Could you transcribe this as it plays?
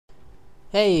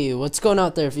Hey, what's going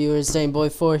out there, viewers?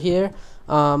 Daneboy4 here.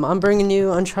 I'm bringing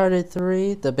you Uncharted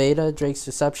 3, the beta, Drake's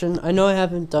Deception. I know I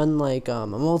haven't done like a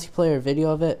multiplayer video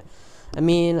of it. I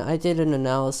mean, I did an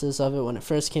analysis of it when it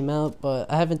first came out, but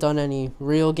I haven't done any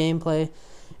real gameplay.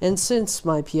 And since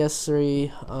my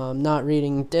PS3 not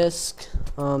reading disc,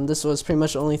 this was pretty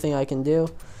much the only thing I can do.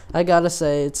 I gotta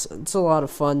say, it's a lot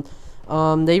of fun.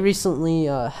 They recently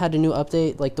had a new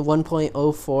update, like the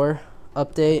 1.04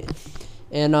 update.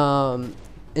 And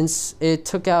it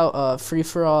took out free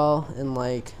for all and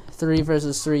like 3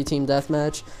 versus 3 team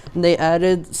deathmatch, and they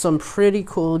added some pretty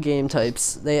cool game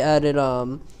types. They added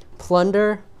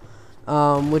plunder,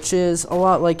 which is a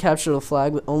lot like capture the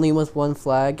flag, only with one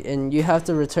flag, and you have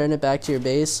to return it back to your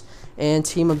base, and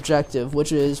team objective,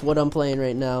 which is what I'm playing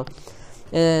right now.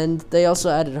 And they also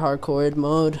added hardcore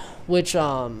mode, which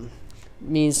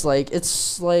means like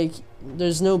it's like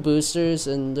there's no boosters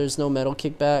and there's no metal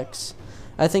kickbacks.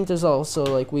 I think there's also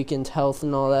like weakened health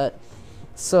and all that.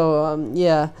 So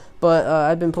yeah, but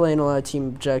I've been playing a lot of team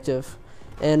objective,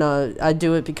 and I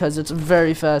do it because it's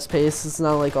very fast paced. It's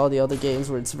not like all the other games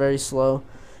where it's very slow.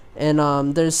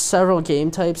 And there's several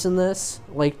game types in this.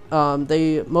 Like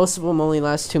most of them only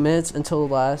last 2 minutes until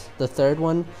the third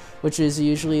one, which is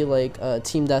usually like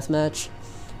team deathmatch.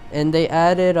 And they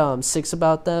added six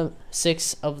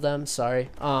of them. Sorry.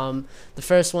 The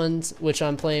first one, which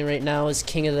I'm playing right now, is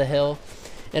King of the Hill.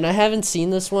 And I haven't seen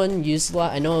this one used a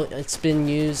lot. I know it's been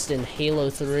used in Halo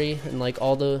 3 and like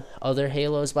all the other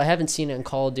Halos, but I haven't seen it in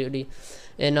Call of Duty.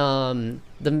 And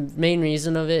the main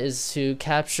reason of it is to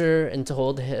capture and to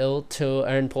hold the hill to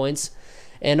earn points.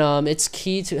 And it's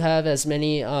key to have as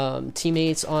many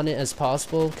teammates on it as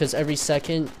possible, because every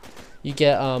second you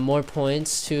get more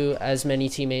points to as many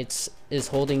teammates is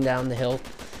holding down the hill.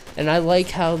 And I like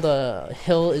how the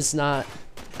hill is not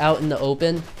out in the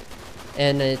open,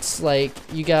 and it's like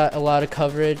you got a lot of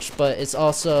coverage, but it's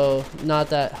also not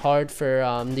that hard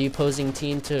for the opposing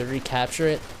team to recapture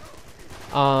it.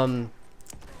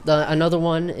 Another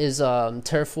one is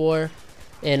Turf War,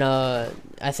 and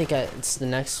I think it's the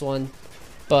next one.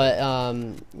 But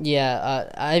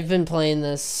yeah, I've been playing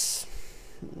this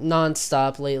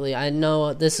non-stop lately. I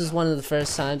know this is one of the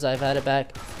first times I've had it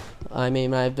back. I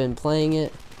mean, I've been playing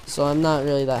it, so I'm not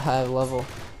really that high level.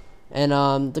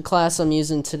 And the class I'm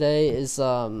using today is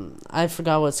I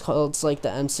forgot what it's called. It's like the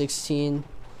M16,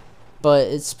 but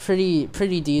it's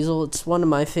pretty diesel. It's one of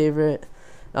my favorite.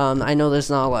 I know there's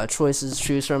not a lot of choices to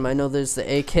choose from. I know there's the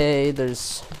AK,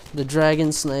 there's the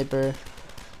Dragon Sniper,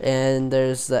 and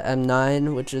there's the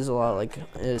M9, which is a lot like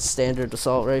a standard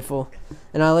assault rifle.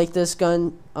 And I like this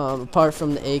gun apart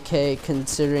from the AK,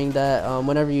 considering that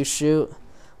whenever you shoot,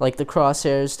 like the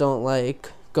crosshairs don't like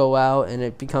go out and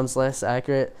it becomes less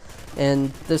accurate. And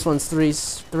this one's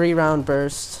three round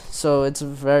burst, so it's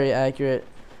very accurate.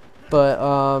 But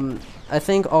I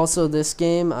think also this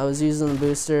game I was using the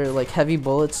booster like heavy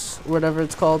bullets, whatever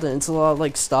it's called, and it's a lot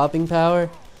like stopping power,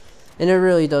 and it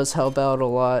really does help out a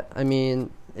lot. I mean,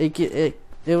 it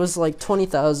was like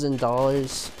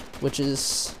 $20,000, which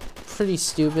is pretty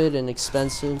stupid and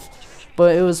expensive,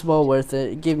 but it was well worth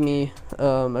it. It gave me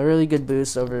a really good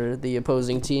boost over the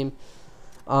opposing team.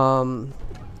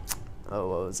 Oh,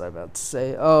 what was I about to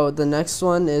say? Oh, the next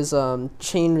one is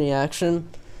chain reaction,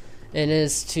 and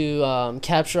is to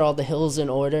capture all the hills in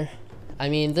order. I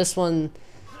mean, this one's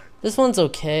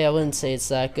okay. I wouldn't say it's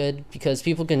that good, because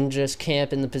people can just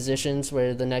camp in the positions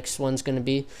where the next one's gonna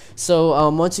be. So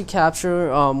once you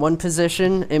capture one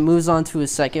position, it moves on to a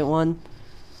second one,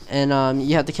 and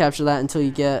you have to capture that until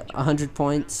you get 100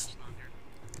 points.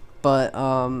 But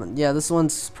yeah, this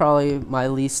one's probably my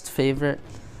least favorite.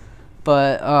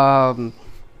 But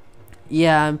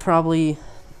yeah, I'm probably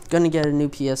gonna get a new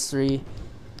PS3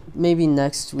 maybe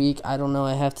next week. I don't know.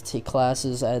 I have to take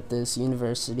classes at this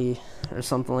university or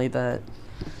something like that.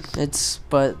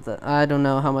 But I don't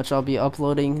know how much I'll be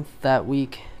uploading that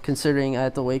week, considering I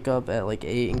have to wake up at like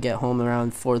 8 and get home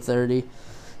around 4:30.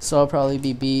 So I'll probably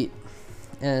be beat.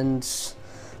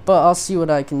 But I'll see what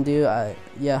I can do.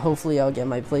 Yeah, hopefully I'll get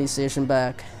my PlayStation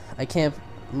back.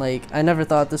 I never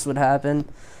thought this would happen,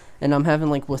 and I'm having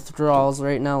like withdrawals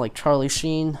right now, like Charlie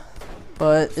Sheen.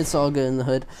 But it's all good in the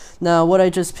hood. Now, what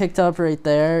I just picked up right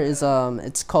there is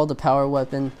it's called a power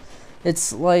weapon.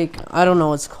 It's like, I don't know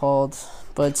what it's called,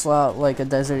 but it's a lot like a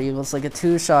Desert Eagle. It's like a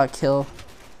 2-shot kill,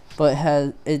 but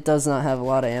it does not have a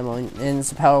lot of ammo, and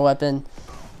it's a power weapon.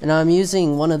 And I'm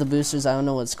using one of the boosters. I don't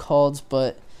know what it's called,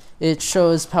 but it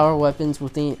shows power weapons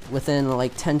within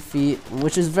like 10 feet,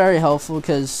 which is very helpful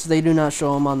because they do not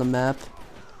show them on the map.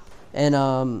 And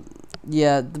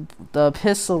yeah, the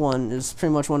pistol one is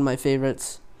pretty much one of my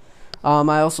favorites.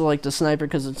 I also like the sniper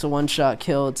because it's a one-shot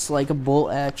kill. It's like a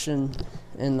bolt action,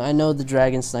 and I know the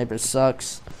dragon sniper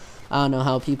sucks. I don't know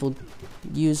how people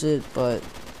use it, but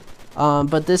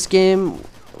this game,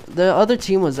 the other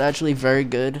team was actually very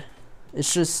good.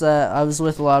 It's just that I was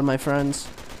with a lot of my friends,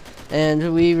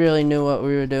 and we really knew what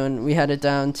we were doing. We had it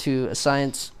down to a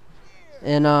science,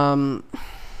 and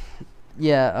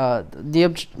yeah,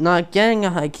 not getting a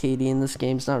high KD in this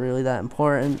game is not really that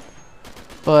important,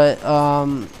 but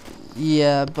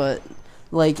yeah, but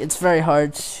like it's very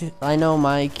hard to, I know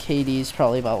my KD is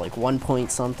probably about like 1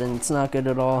 point something. It's not good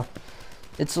at all.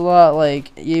 It's a lot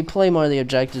like you play more of the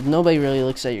objective. Nobody really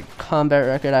looks at your combat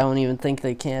record. I don't even think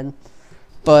they can.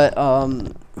 But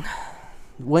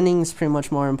winning is pretty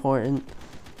much more important.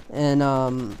 And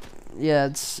yeah,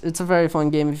 it's a very fun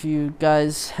game if you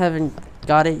guys haven't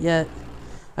got it yet.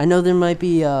 I know there might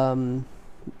be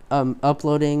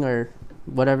uploading or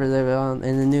whatever they're on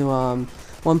in the new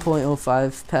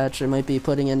 1.05 patch. They might be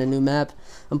putting in a new map.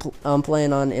 I'm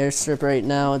playing on Airstrip right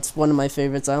now. It's one of my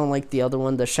favorites. I don't like the other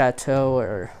one, the Chateau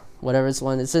or whatever it's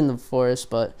one. It's in the forest,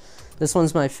 but this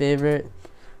one's my favorite.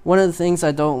 One of the things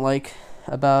I don't like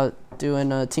about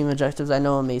doing team objectives, I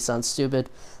know it may sound stupid,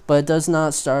 but it does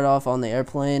not start off on the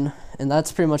airplane, and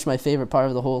that's pretty much my favorite part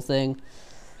of the whole thing.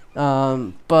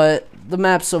 But the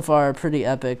maps so far are pretty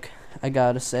epic, I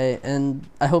gotta say, and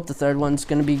I hope the third one's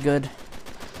gonna be good.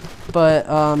 But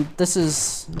this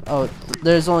is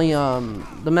there's only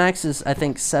the max is I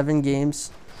think 7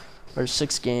 games or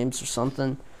 6 games or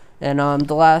something, and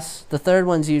the third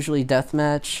one's usually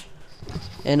deathmatch,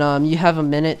 and you have a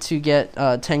minute to get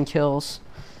 10 kills,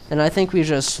 and I think we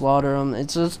just slaughter them.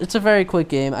 It's a very quick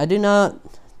game. I do not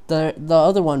the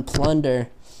other one, Plunder,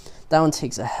 that one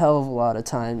takes a hell of a lot of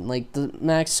time. Like the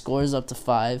max score is up to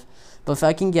 5. But if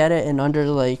I can get it in under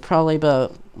like probably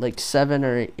about like 7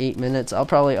 or 8 minutes, I'll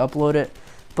probably upload it.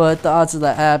 But the odds of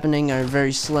that happening are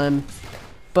very slim.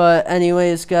 But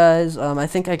anyways, guys, I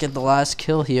think I get the last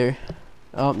kill here.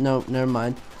 Oh no, never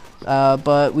mind.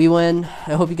 But we win.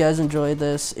 I hope you guys enjoyed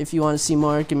this. If you want to see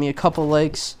more, give me a couple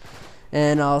likes,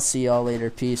 and I'll see y'all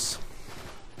later. Peace.